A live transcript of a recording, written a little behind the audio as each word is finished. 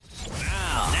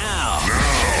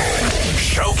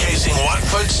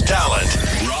Watford's talent.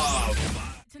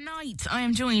 Tonight, I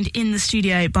am joined in the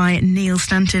studio by Neil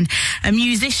Stanton, a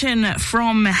musician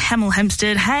from Hemel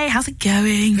Hempstead. Hey, how's it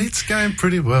going? It's going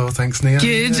pretty well, thanks, Neil.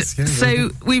 Good. Yes, yeah, so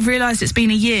we've realised it's been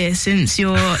a year since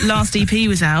your last EP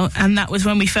was out, and that was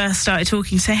when we first started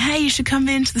talking, say, hey, you should come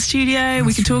into the studio,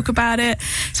 we can talk about it.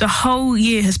 So a whole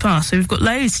year has passed, so we've got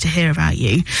loads to hear about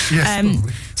you. Yes,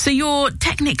 so you're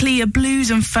technically a blues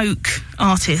and folk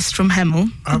artist from Hemel.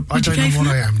 I don't know what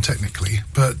I am technically,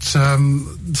 but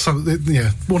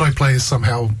what I play is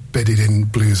somehow bedded in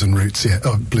blues and roots,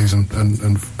 blues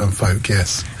and folk,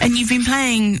 yes. And you've been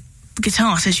playing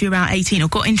guitar since you were about 18, or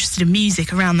got interested in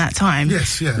music around that time.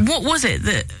 Yes, yeah. What was it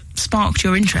that sparked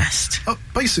your interest?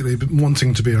 Basically,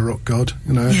 wanting to be a rock god,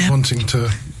 wanting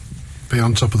to be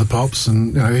on top of the pops,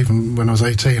 and even when I was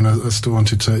 18, I still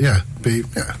wanted to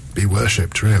be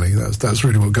worshipped. Really, that's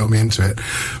really what got me into it.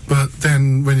 But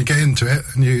then when you get into it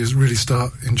and you really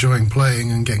start enjoying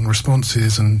playing and getting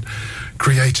responses and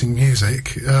creating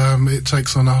music, it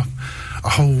takes on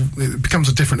it becomes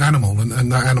a different animal, and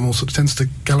that animal sort of tends to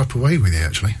gallop away with you,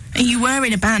 actually. And you were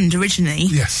in a band originally.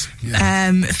 Yes.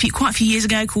 Yeah. Quite a few years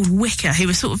ago, called Wicker, who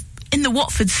was sort of in the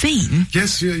Watford scene.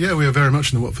 Yes, yeah, we were very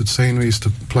much in the Watford scene. We used to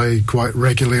play quite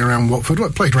regularly around Watford. I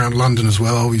played around London as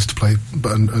well. We used to play,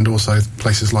 and also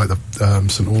places like the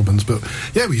St Albans. But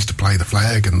yeah, we used to play the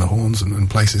Flag and the Horns and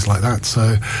places like that.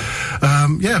 So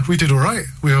we did all right.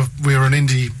 We were an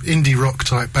indie rock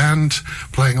type band,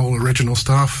 playing all original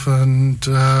stuff, and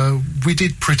we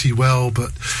did pretty well,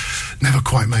 but never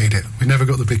quite made it. We never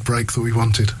got the big break that we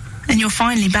wanted. And you're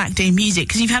finally back doing music,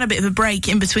 because you've had a bit of a break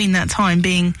in between that time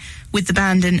being with the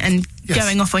band and yes,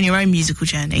 going off on your own musical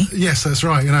journey. Yes, that's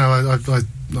right.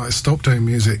 I stopped doing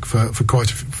music for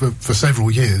several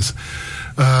years.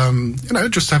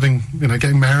 Just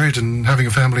getting married and having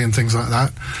a family and things like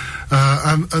that.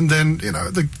 And then,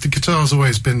 the guitar's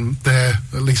always been there,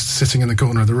 at least sitting in the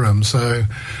corner of the room. So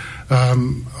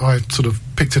I sort of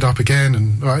picked it up again,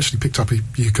 and I actually picked up a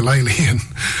ukulele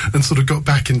and sort of got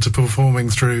back into performing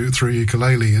through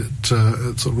ukulele at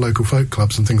sort of local folk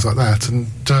clubs and things like that, and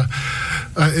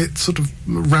it sort of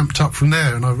ramped up from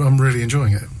there, and I'm really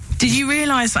enjoying it. Did you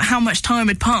realise how much time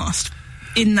had passed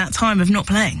in that time of not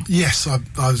playing? Yes, I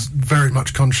was very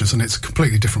much conscious, and it's a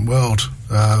completely different world.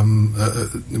 We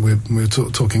were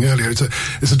talking earlier.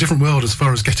 It's a different world as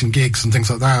far as getting gigs and things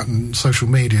like that, and social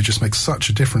media just makes such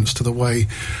a difference to the way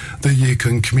that you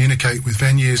can communicate with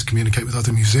venues, communicate with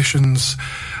other musicians,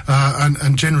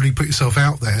 and generally put yourself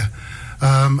out there.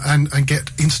 And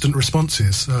get instant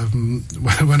responses.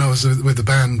 When I was with the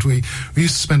band, we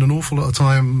used to spend an awful lot of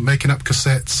time making up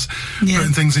cassettes,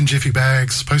 putting things in jiffy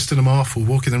bags, posting them off, or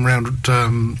walking them around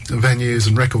venues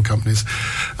and record companies,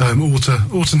 all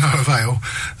to no avail.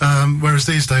 Whereas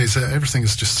these days, everything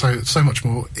is just so much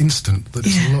more instant that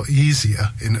it's a lot easier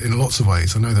in lots of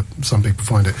ways. I know that some people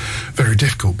find it very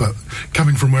difficult, but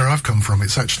coming from where I've come from,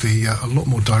 it's actually a lot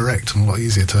more direct and a lot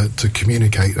easier to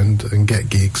communicate and get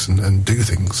gigs and do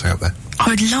things out there. I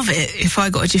would love it if I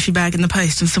got a jiffy bag in the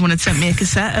post and someone had sent me a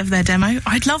cassette of their demo.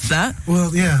 I'd love that.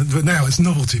 Well, yeah, but now it's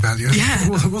novelty value. Yeah.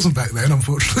 It wasn't back then,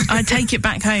 unfortunately. I'd take it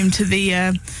back home to the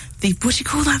what do you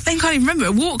call that thing? I can't even remember.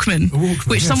 A Walkman.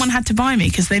 Which someone had to buy me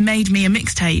because they made me a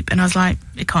mixtape, and I was like,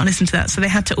 I can't listen to that. So they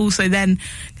had to also then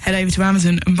head over to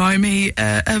Amazon and buy me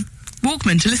a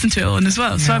Walkman to listen to it on as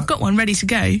well. So I've got one ready to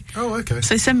go. Oh, okay.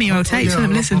 So send me your old tapes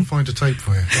and listen. I'll find a tape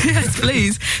for you. Yes,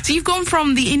 please. So you've gone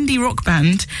from the indie rock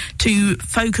band to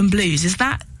folk and blues. Is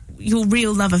that your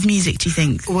real love of music, do you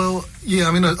think? Well, yeah,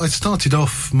 I mean, I started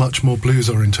off much more blues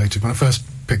orientated. When I first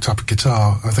picked up a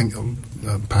guitar, I think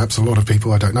perhaps a lot of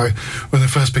people, I don't know, when they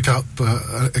first pick up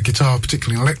a guitar,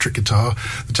 particularly an electric guitar,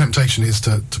 the temptation is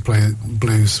to play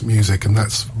blues music, and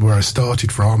that's where I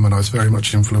started from. And I was very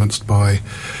much influenced by,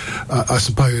 I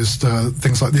suppose,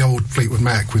 things like the old Fleetwood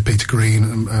Mac with Peter Green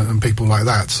and people like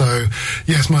that. So,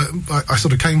 yes, I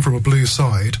sort of came from a blues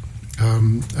side,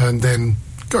 and then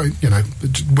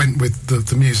went with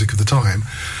the music of the time.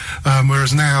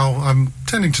 Whereas now I'm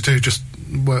tending to do just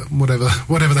whatever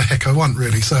the heck I want,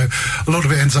 really. So a lot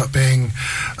of it ends up being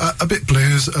a bit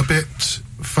blues, a bit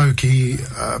folky,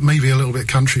 maybe a little bit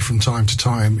country from time to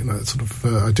time. Sort of.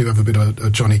 I do have a bit of a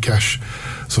Johnny Cash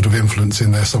sort of influence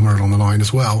in there somewhere along the line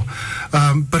as well.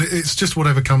 But it's just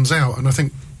whatever comes out. And I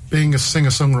think being a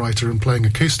singer-songwriter and playing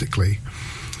acoustically,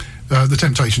 the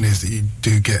temptation is that you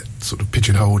do get sort of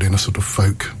pigeonholed in a sort of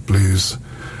folk blues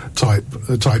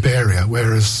type area,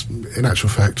 whereas in actual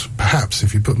fact, perhaps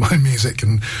if you put my music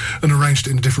and arranged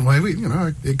it in a different way,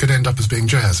 it could end up as being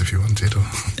jazz if you wanted.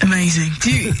 Amazing.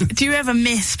 Do you ever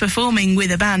miss performing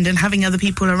with a band and having other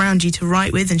people around you to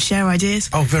write with and share ideas?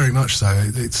 Oh, very much so.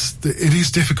 It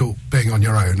is difficult being on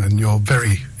your own, and you're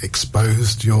very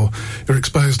exposed. You're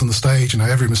exposed on the stage.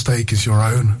 Every mistake is your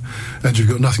own, and you've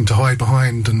got nothing to hide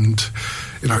behind. And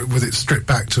with it stripped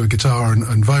back to a guitar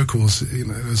and vocals,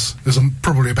 as I'm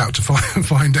probably about to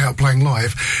find out playing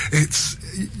live, it's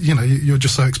you're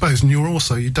just so exposed, and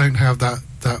you don't have that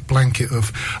blanket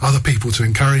of other people to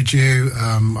encourage you,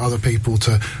 other people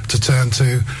to turn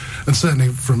to. And certainly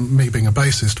from me being a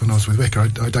bassist when I was with Vicar,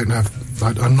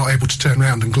 I'm not able to turn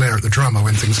around and glare at the drummer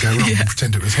when things go wrong and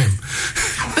pretend it was him.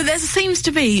 But there seems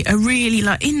to be a really,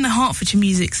 in the Hertfordshire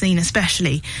music scene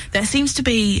especially, there seems to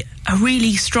be a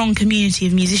really strong community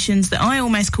of musicians that I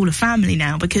almost call a family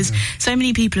now, because so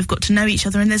many people have got to know each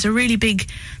other, and there's a really big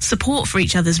support for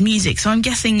each other's music. So I'm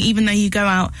guessing even though you go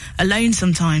out alone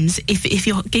sometimes, if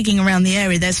you're gigging around the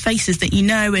area, there's faces that you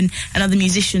know and other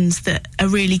musicians that are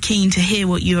really keen to hear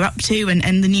what you're up to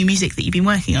and the new music that you've been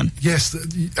working on. Yes,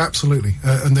 absolutely.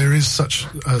 And there is such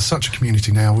a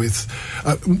community now with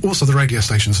also the radio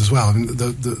stations as well. I mean,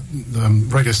 the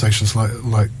radio stations like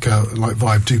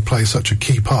Vibe do play such a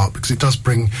key part, because it does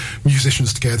bring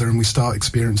musicians together, and we start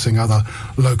experiencing other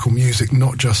local music,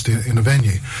 not just in a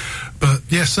venue. But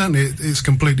yes, certainly it's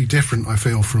completely different, I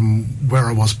feel, from where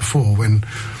I was before, when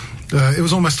it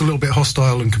was almost a little bit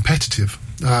hostile and competitive.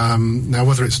 Now,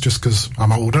 whether it's just because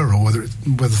I'm older or whether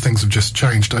things have just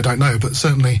changed, I don't know. But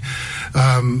certainly,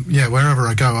 wherever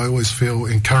I go, I always feel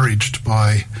encouraged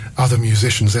by other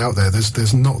musicians out there.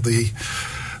 There's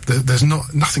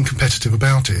nothing competitive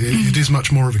about it. It is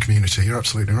much more of a community. You're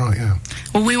absolutely right, yeah.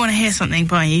 Well, we want to hear something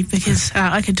by you, because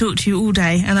I could talk to you all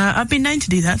day, and I've been known to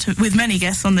do that with many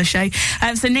guests on the show.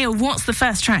 So, Neil, what's the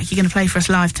first track you're going to play for us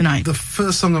live tonight? The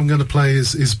first song I'm going to play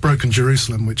is Broken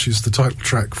Jerusalem, which is the title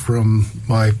track from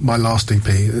my last EP.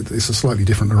 It's a slightly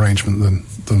different arrangement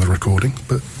than the recording,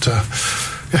 but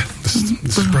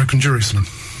this is Broken Jerusalem.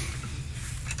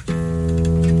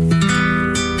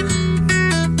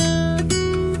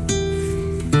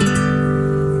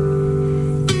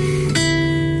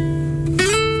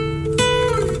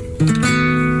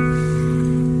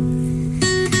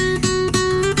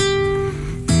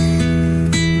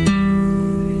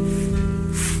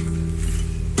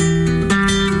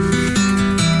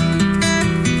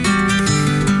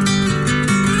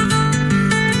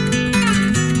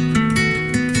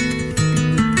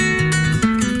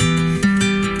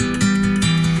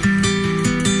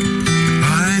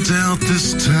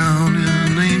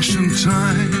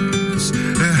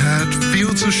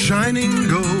 Shining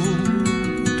gold,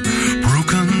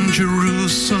 broken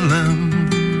Jerusalem.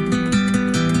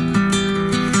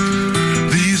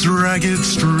 These ragged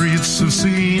streets have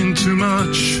seen too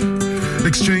much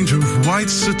exchange of white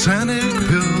satanic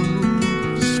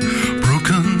pills.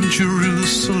 Broken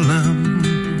Jerusalem.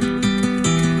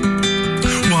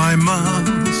 Why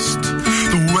must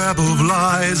the web of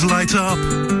lies light up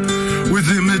with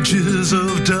images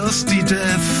of dusty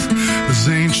death, as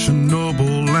ancient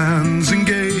noble lands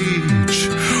engage,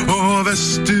 or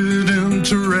vested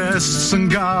interests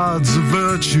and gods of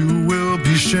virtue will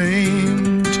be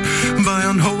shamed by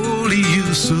unholy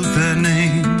use of their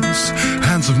names.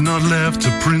 Hands have not left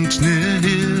a print near,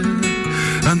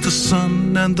 and the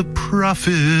Son and the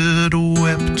Prophet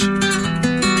wept.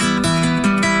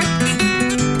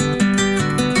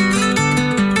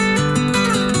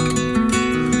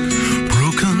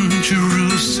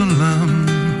 Jerusalem.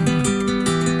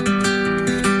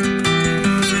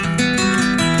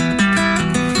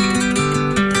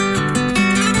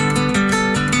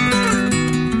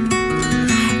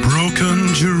 Broken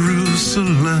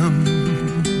Jerusalem.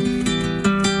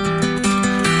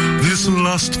 This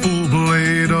lustful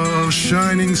blade of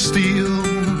shining steel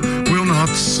will not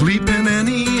sleep in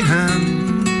any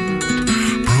hand.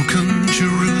 Broken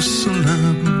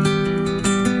Jerusalem.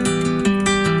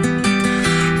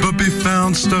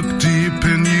 Found stuck deep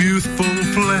in youthful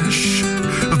flesh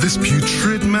of this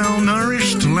putrid,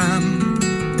 malnourished land.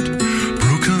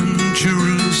 Broken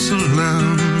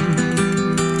Jerusalem.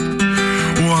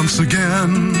 Once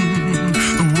again,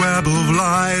 the web of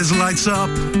lies lights up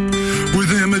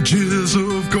with images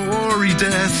of gory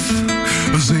death,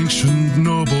 as ancient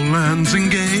noble lands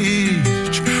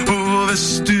engage, or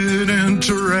vested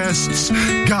interests,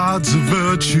 gods of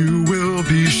virtue will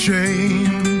be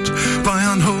shamed by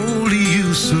unholy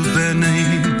use of their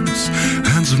names.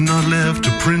 Hands have not left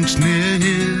a print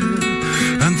near,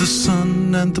 and the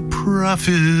Son and the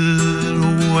Prophet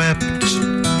wept.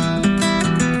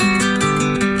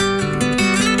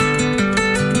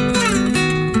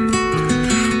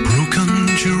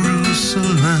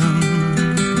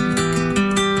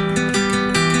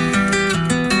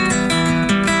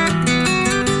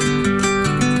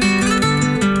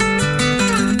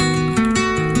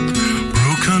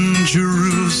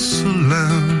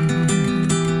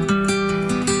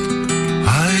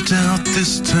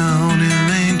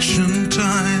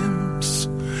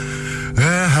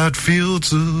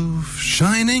 fields of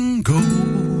shining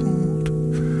gold,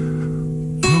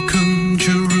 broken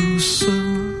Jerusalem.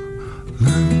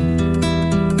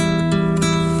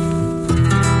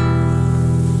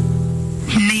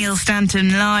 Neil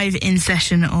Stanton live in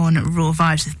session on Raw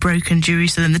Vibes with Broken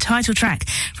Jerusalem, the title track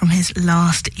from his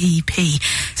last EP.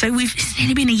 So it's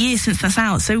nearly been a year since that's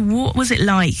out. So what was it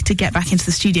like to get back into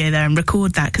the studio there and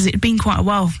record that? Because it had been quite a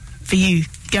while for you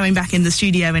going back in the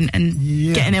studio and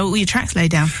getting all your tracks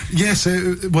laid down. Yes,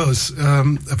 it was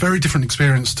a very different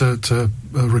experience to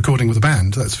recording with a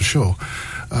band, that's for sure.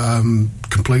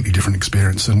 Completely different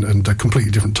experience and a completely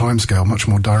different timescale, much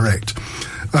more direct.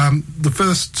 The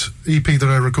first EP that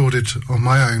I recorded on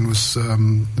my own was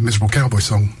the Miserable Cowboy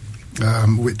Song,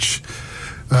 which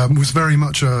was very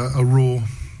much a raw,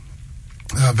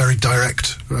 very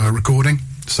direct recording.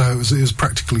 So it was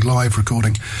practically live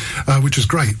recording, which was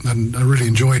great, and I really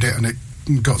enjoyed it, and it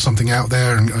got something out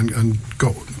there and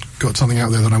got something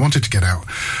out there that I wanted to get out.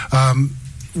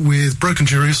 With Broken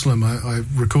Jerusalem, I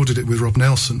recorded it with Rob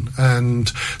Nelson and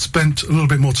spent a little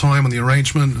bit more time on the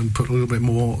arrangement and put a little bit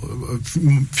more,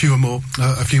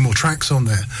 a few more tracks on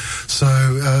there. So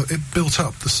it built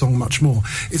up the song much more.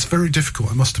 It's very difficult,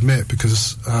 I must admit,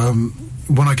 because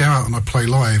when I go out and I play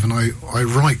live, and I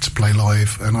write to play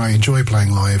live, and I enjoy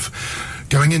playing live,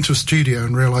 going into a studio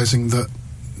and realising that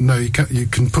no, you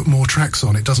can put more tracks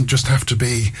on. It doesn't just have to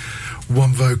be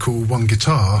one vocal, one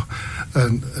guitar,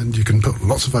 and you can put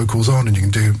lots of vocals on, and you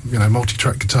can do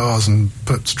multi-track guitars and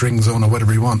put strings on or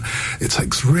whatever you want. It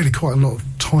takes really quite a lot of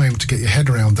time to get your head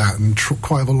around that, and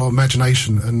quite a lot of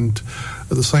imagination, and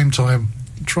at the same time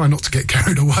try not to get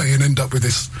carried away and end up with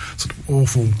this sort of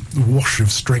awful wash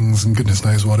of strings and goodness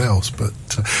knows what else. But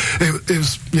it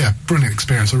was brilliant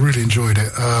experience. I really enjoyed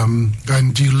it,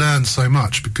 and you learn so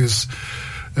much because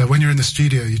when you're in the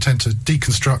studio, you tend to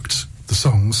deconstruct the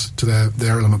songs to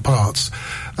their element parts,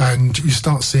 and you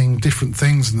start seeing different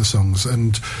things in the songs.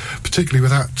 And particularly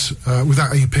with that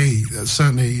EP,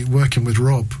 certainly working with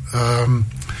Rob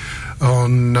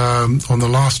on the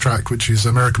last track, which is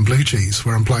American Blue Cheese,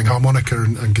 where I'm playing harmonica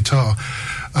and guitar,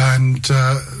 and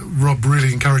Rob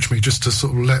really encouraged me just to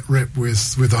sort of let rip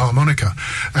with the harmonica,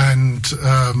 and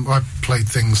I played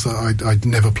things that I'd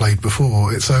never played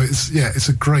before. It's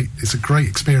a great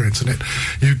experience, and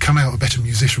you come out a better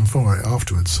musician for it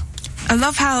afterwards. I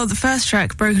love how the first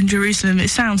track, Broken Jerusalem, it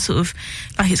sounds sort of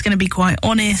like it's going to be quite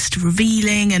honest,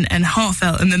 revealing and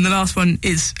heartfelt, and then the last one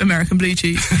is American Blue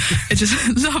Cheese. I just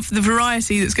love the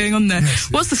variety that's going on there. Yes,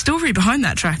 What's the story behind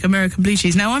that track, American Blue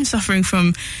Cheese? Now, I'm suffering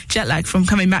from jet lag from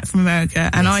coming back from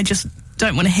America, and I just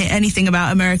don't want to hear anything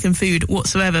about American food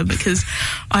whatsoever because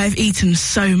I have eaten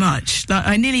so much. Like,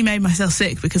 I nearly made myself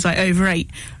sick because I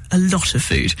overate a lot of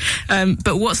food.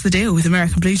 But what's the deal with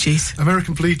American Blue Cheese?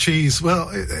 American Blue Cheese, well,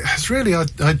 it's really,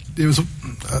 it was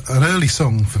an early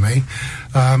song for me.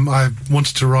 I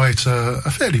wanted to write a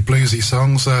fairly bluesy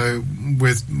song, so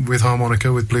with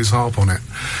harmonica, with blues harp on it.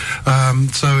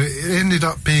 So it ended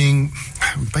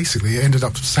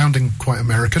up sounding quite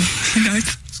American.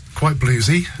 Nice. Quite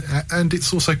bluesy, and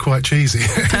it's also quite cheesy.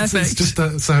 Perfect.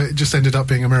 So it just ended up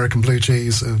being American Blue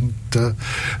Cheese, and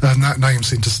that name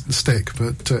seemed to stick.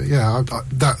 But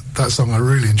that song, I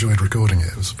really enjoyed recording it.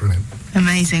 It was brilliant.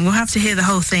 Amazing. We'll have to hear the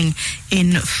whole thing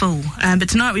in full. But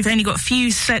tonight we've only got a few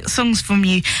songs from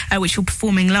you, which you're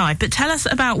performing live. But tell us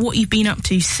about what you've been up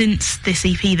to since this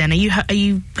EP. Then, have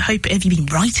you been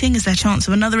writing? Is there a chance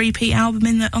of another EP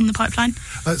album on the pipeline?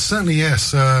 Certainly,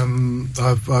 yes.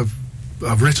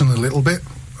 I've written a little bit.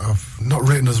 I've not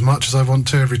written as much as I want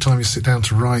to. Every time you sit down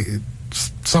to write,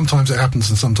 sometimes it happens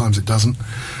and sometimes it doesn't.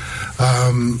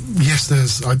 Yes,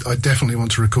 I definitely want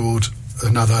to record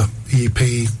another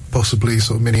EP, possibly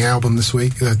sort of mini album this year.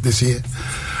 But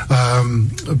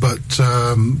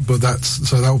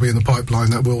that will be in the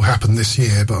pipeline. That will happen this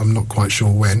year, but I'm not quite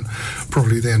sure when.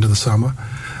 Probably the end of the summer.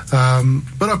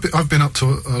 But I've been up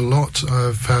to a lot.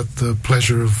 I've had the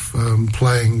pleasure of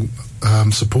playing.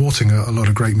 Supporting a lot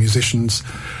of great musicians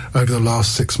over the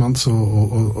last 6 months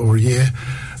or a year.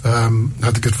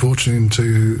 Had the good fortune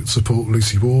to support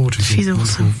Lucy Ward, who's a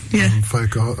awesome.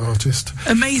 Folk artist.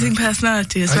 Amazing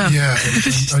personality as well.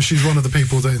 And she's one of the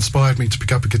people that inspired me to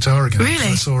pick up a guitar again. Really?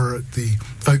 I saw her at the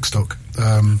Folkestock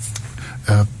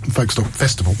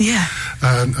Festival. Yeah.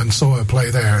 And saw her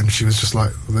play there, and she was just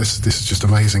like, this is just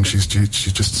amazing. She's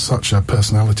just such a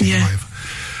personality live.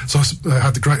 So I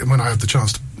had when I had the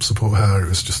chance to support her, it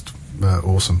was just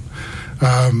awesome.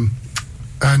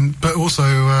 But also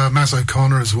Maz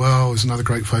O'Connor as well is another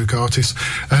great folk artist,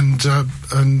 and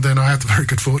then I had the very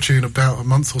good fortune about a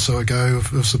month or so ago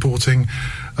of supporting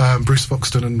Bruce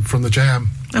Foxton and From the Jam.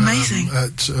 Amazing.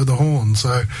 At the Horn,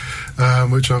 so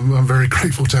which I'm very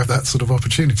grateful to have that sort of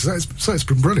opportunity. So it's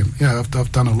been brilliant. Yeah,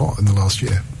 I've done a lot in the last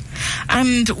year.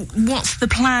 And what's the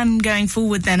plan going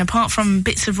forward then, apart from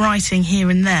bits of writing here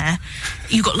and there?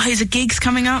 You've got loads of gigs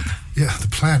coming up? Yeah, the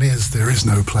plan is there is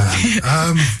no plan.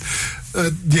 I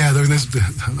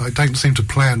don't seem to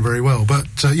plan very well, but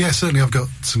certainly I've got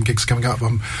some gigs coming up.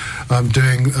 I'm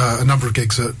doing a number of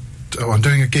gigs I'm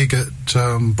doing a gig at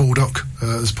Baldock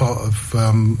as part of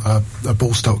a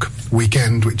Ballstock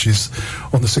weekend, which is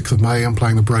on the 6th of May. I'm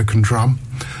playing the Broken Drum,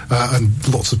 and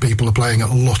lots of people are playing at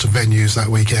a lot of venues that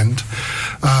weekend.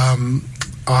 I'm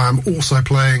also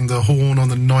playing the Horn on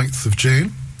the 9th of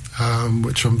June,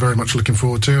 which I'm very much looking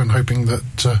forward to, and hoping that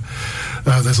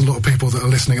there's a lot of people that are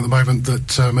listening at the moment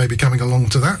that may be coming along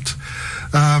to that.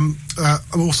 I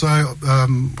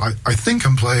think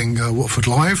I'm playing Watford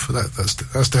Live.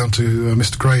 That's down to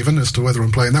Mr. Craven as to whether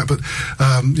I'm playing that. But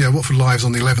Watford Live's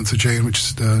on the 11th of June,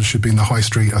 which should be in the High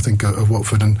Street, I think, of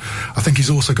Watford. And I think he's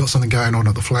also got something going on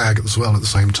at the Flag as well at the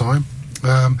same time.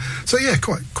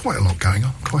 Quite a lot going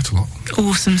on. Quite a lot.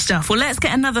 Awesome stuff. Well, let's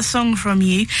get another song from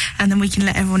you, and then we can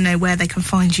let everyone know where they can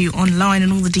find you online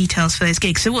and all the details for those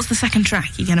gigs. So what's the second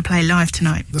track you're going to play live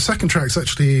tonight? The second track's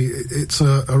actually, it's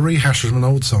a rehash of an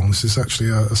old song. This is actually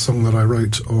a song that I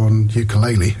wrote on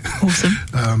ukulele. Awesome.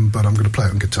 But I'm going to play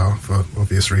it on guitar for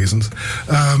obvious reasons.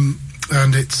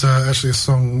 And it's actually a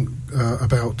song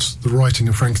about the writing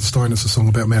of Frankenstein. It's a song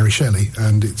about Mary Shelley,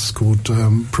 and it's called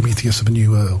Prometheus of a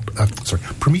New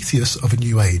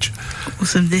Age.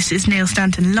 Awesome. This is Neil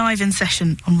Stanton live in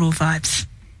session on Raw Vibes.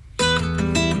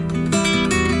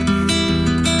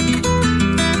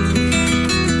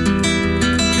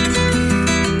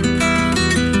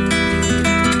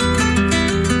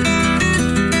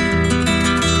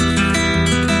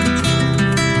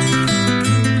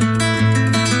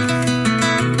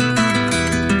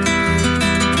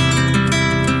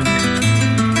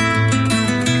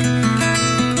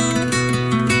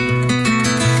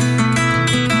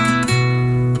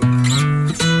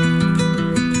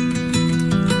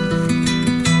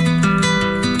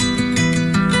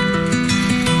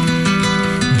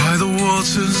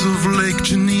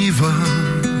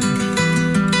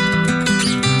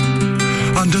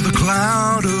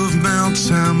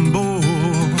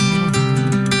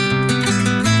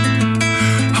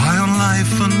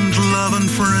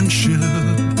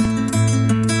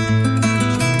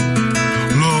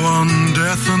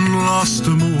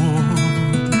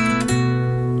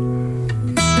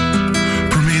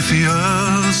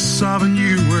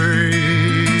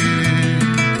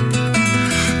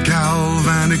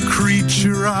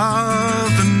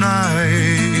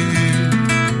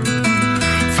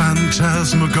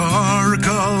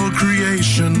 Phantasmagorical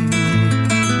creation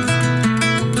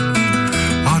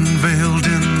unveiled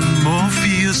in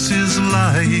Morpheus's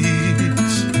light.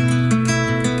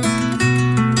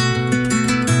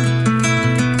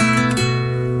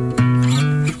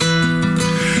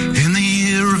 In the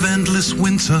year of endless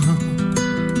winter,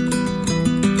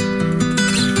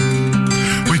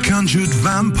 we conjured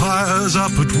vampires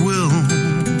up at will,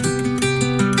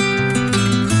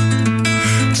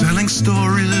 telling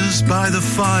stories by the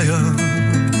fire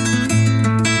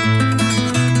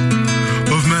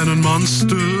of men and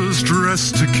monsters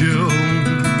dressed to kill.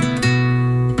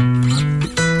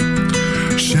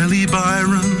 Shelley,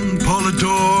 Byron,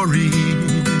 Polidori,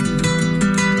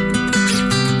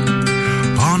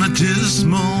 on a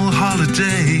dismal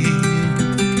holiday,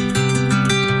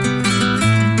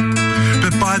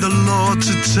 but by the law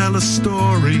to tell a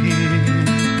story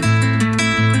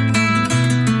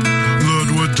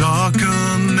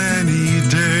darken any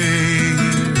day.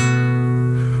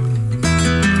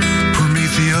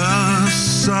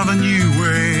 Prometheus of a new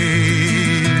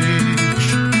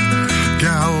age,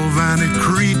 galvanic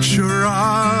creature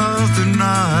of the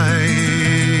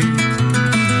night,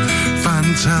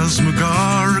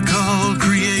 phantasmagorical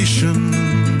creation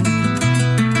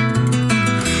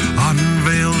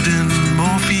unveiled in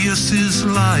Morpheus's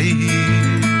light.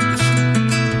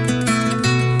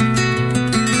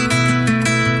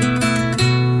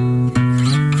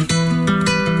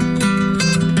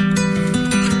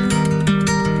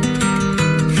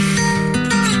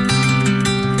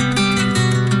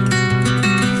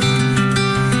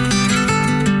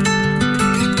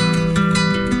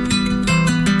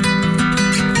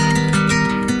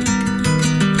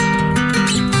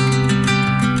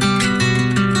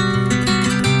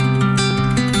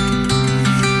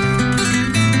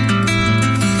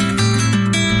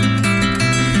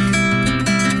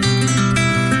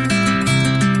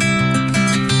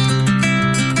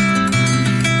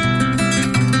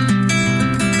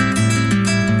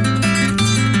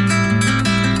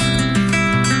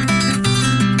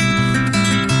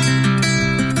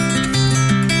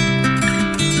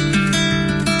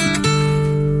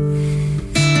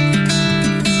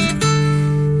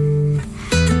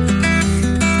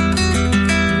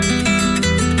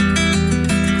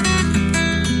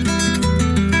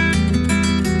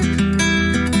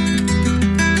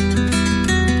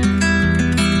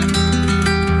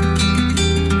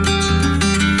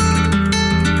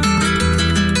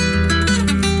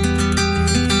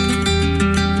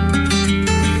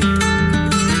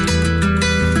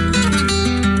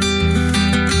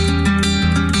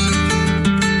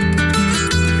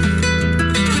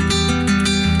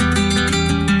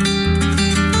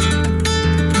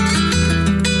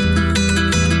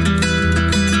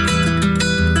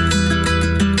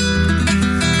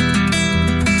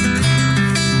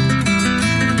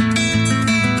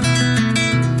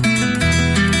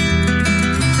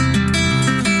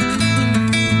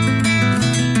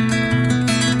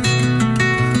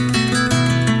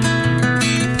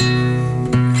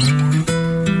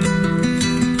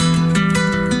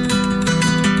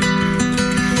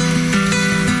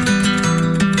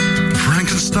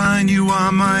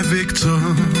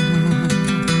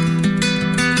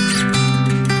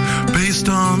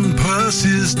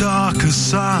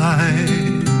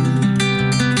 side.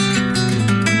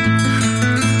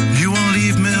 You won't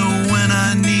leave me when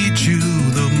I need you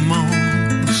the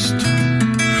most.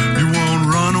 You won't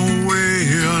run away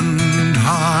and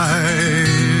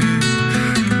hide.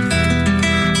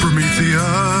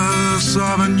 Prometheus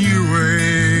of a new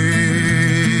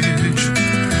age,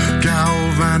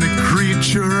 galvanic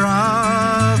creature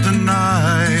of the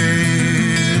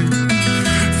night,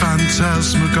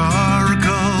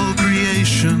 phantasmagorical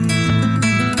creation,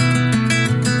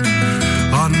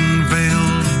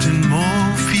 unveiled in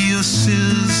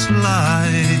Morpheus's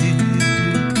light.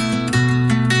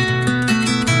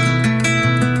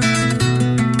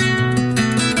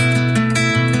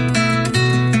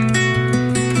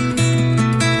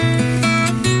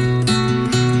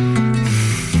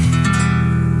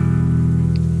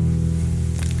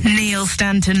 Neil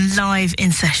Stanton live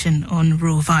in session on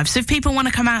Raw Vibes. So if people want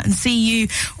to come out and see you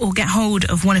or get hold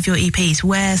of one of your EPs,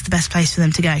 where's the best place for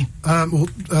them to go?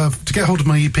 To get hold of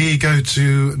my EP, go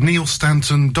to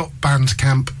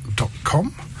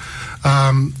neilstanton.bandcamp.com.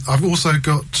 I've also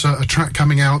got a track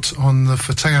coming out on the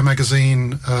Fatea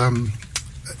magazine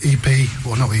EP,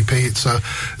 well, not EP, it's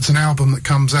an album that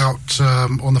comes out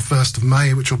on the 1st of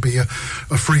May, which will be a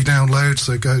free download.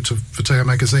 So go to Fatea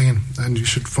magazine and you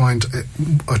should find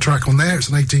a track on there. It's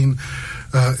an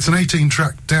 18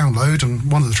 track download,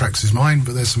 and one of the tracks is mine,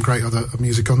 but there's some great other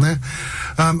music on there.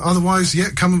 Otherwise,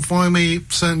 come and find me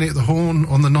certainly at the Horn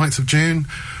on the 9th of June,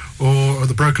 or at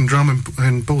the Broken Drum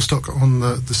in Bullstock on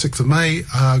the 6th of May.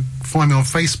 Find me on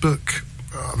Facebook.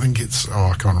 I think it's,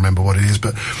 I can't remember what it is,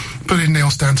 but put in Neil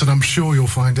Stanton, I'm sure you'll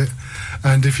find it.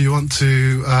 And if you want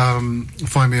to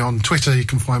find me on Twitter, you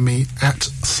can find me at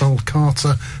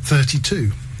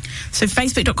Sulcarter32. So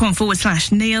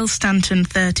facebook.com/Neil Stanton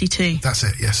 32. That's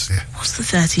it, yes, yeah. What's the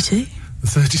 32? The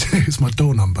 32 is my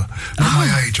door number, not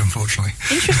my age, unfortunately.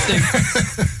 Interesting.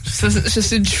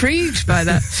 just intrigued by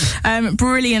that.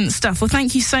 Brilliant stuff. Well,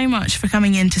 thank you so much for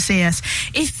coming in to see us.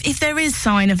 If there is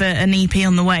sign of an EP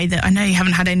on the way, that I know you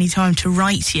haven't had any time to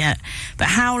write yet, but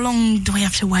how long do we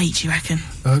have to wait, do you reckon?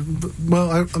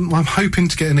 I'm hoping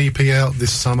to get an EP out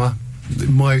this summer. It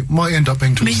might end up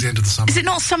being towards the end of the summer. Is it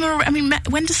not summer? I mean,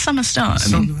 when does summer start?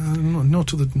 Not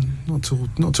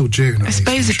till June. I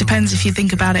suppose it depends if you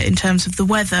think about it in terms of the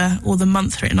weather or the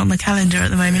month written on the calendar at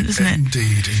the moment, doesn't it?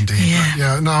 Indeed.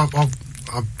 Yeah. No, I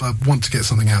want to get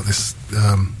something out this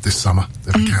summer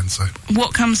if I can. So,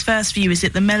 what comes first for you? Is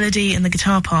it the melody and the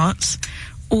guitar parts,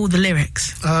 or the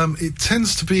lyrics? It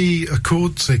tends to be a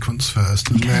chord sequence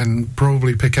first, and then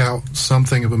probably pick out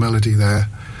something of a melody there.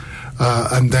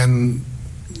 And then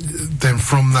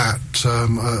from that,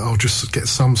 I'll just get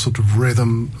some sort of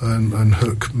rhythm and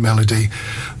hook melody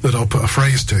that I'll put a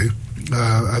phrase to,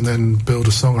 and then build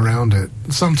a song around it.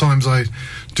 Sometimes I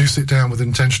do sit down with the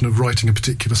intention of writing a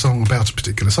particular song about a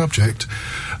particular subject,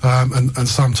 and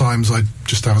sometimes I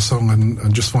just have a song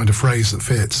and just find a phrase that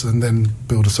fits and then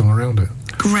build a song around it.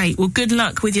 Great. Well, good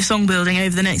luck with your song building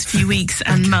over the next few weeks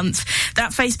and months.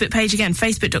 That Facebook page again,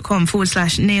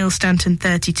 facebook.com/Neil Stanton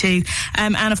 32.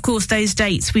 And of course, those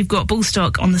dates, we've got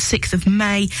Bullstock on the 6th of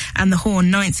May and the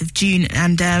Horn 9th of June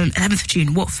and 11th of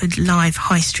June, Watford Live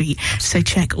High Street. So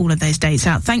check all of those dates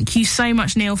out. Thank you so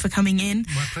much, Neil, for coming in.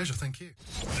 My pleasure. Thank you.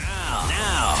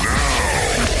 Now,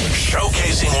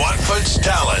 showcasing Watford's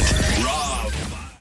talent.